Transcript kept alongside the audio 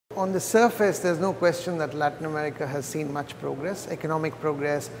on the surface, there's no question that Latin America has seen much progress, economic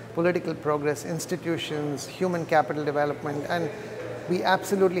progress, political progress, institutions, human capital development, and we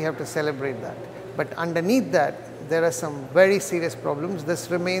absolutely have to celebrate that. But underneath that, there are some very serious problems. This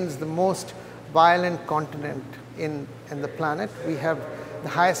remains the most violent continent in the planet. We have the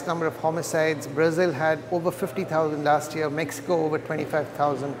highest number of homicides. Brazil had over 50,000 last year, Mexico over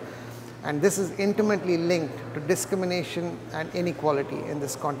 25,000. And this is intimately linked to discrimination and inequality in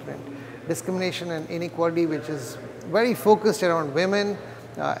this continent. Discrimination and inequality which is very focused around women,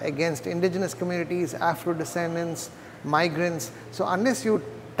 against indigenous communities, Afro-descendants, migrants. So unless you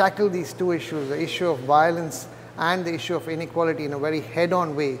tackle these two issues, the issue of violence and the issue of inequality in a very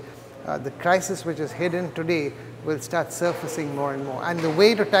head-on way, the crisis which is hidden today will start surfacing more and more. And the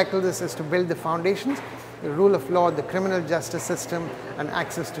way to tackle this is to build the foundations, the rule of law, the criminal justice system, and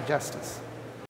access to justice.